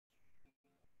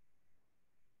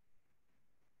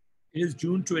It is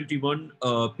June 21,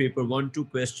 paper 1 to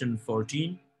question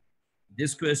 14.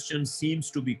 This question seems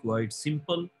to be quite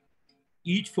simple.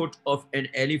 Each foot of an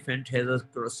elephant has a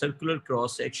circular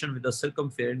cross section with a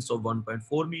circumference of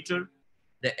 1.4 meter.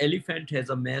 The elephant has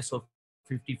a mass of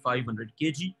 5,500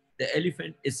 kg. The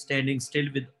elephant is standing still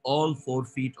with all 4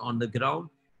 feet on the ground.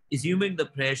 Assuming the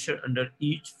pressure under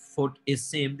each foot is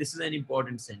same, this is an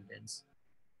important sentence.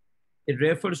 It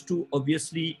refers to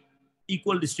obviously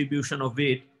equal distribution of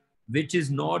weight, which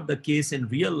is not the case in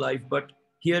real life, but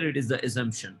here it is the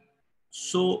assumption.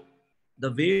 So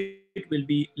the weight will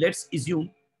be, let's assume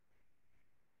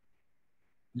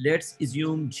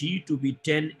G to be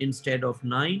 10 instead of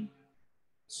 9.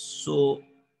 So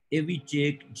if we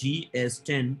take G as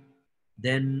 10,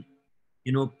 then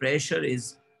pressure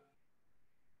is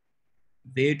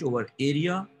weight over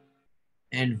area,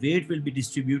 and weight will be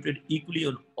distributed equally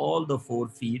on all the 4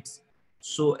 feet.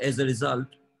 So as a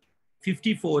result,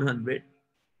 5,400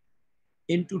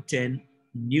 into 10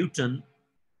 Newton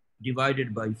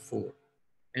divided by 4.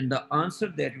 And the answer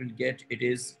that we'll get,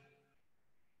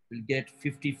 we'll get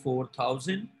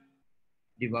 54,000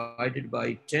 divided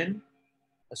by 10,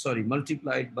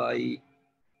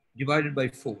 divided by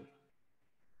 4.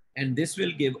 And this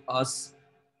will give us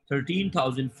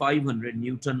 13,500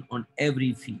 Newton on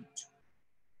every feet.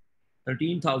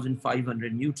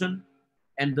 13,500 Newton,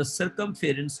 and the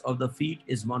circumference of the feet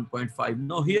is 1.5.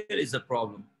 Now here is a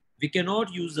problem. We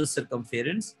cannot use the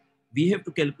circumference. We have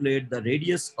to calculate the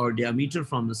radius or diameter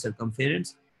from the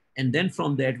circumference, and then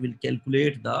from that we'll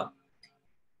calculate the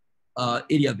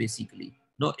area basically.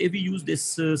 Now if we use this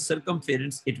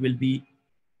circumference, it will be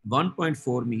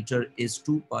 1.4 meter is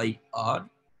 2 pi r,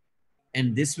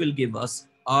 and this will give us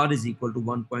r is equal to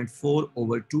 1.4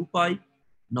 over 2 pi.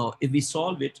 Now if we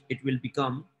solve it, it will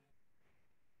become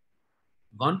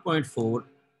 1.4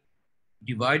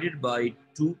 divided by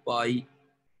 2 pi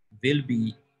will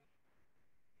be,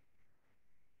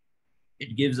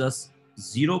 it gives us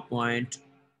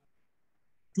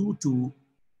 0.222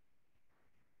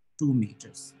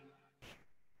 meters.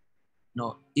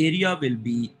 Now area will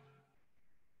be,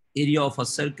 area of a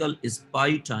circle is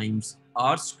pi times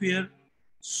r square.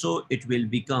 So it will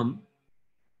become,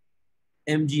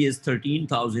 mg is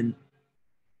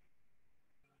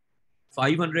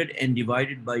 13,500 and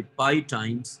divided by pi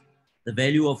times the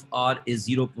value of r is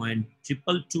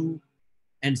 0.222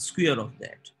 and square of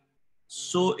that.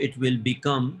 So it will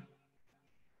become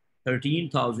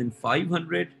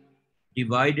 13,500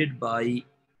 divided by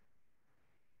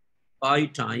pi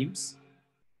times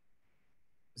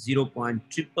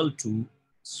 0.222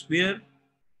 square,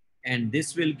 and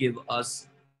this will give us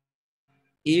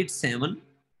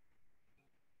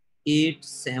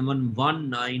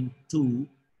 87,192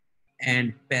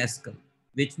 and Pascal,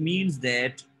 which means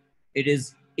that it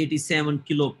is 87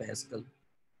 kilopascal.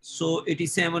 So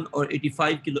 87 or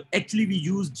 85 kilo, actually we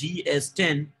use G as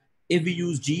 10. If we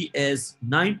use G as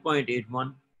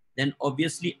 9.81, then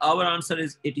obviously our answer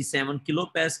is 87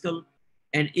 kilopascal.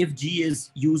 And if G is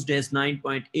used as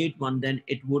 9.81, then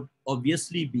it would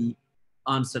obviously be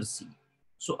answer C.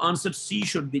 So answer C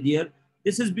should be there.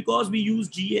 This is because we use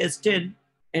G as 10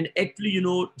 and actually,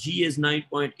 G is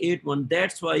 9.81.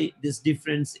 That's why this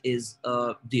difference is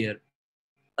there.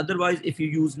 Otherwise, if you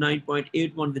use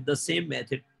 9.81 with the same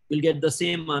method, you'll get the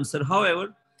same answer.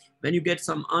 However, when you get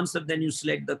some answer, then you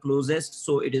select the closest.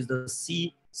 So it is the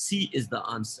C. C is the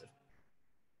answer.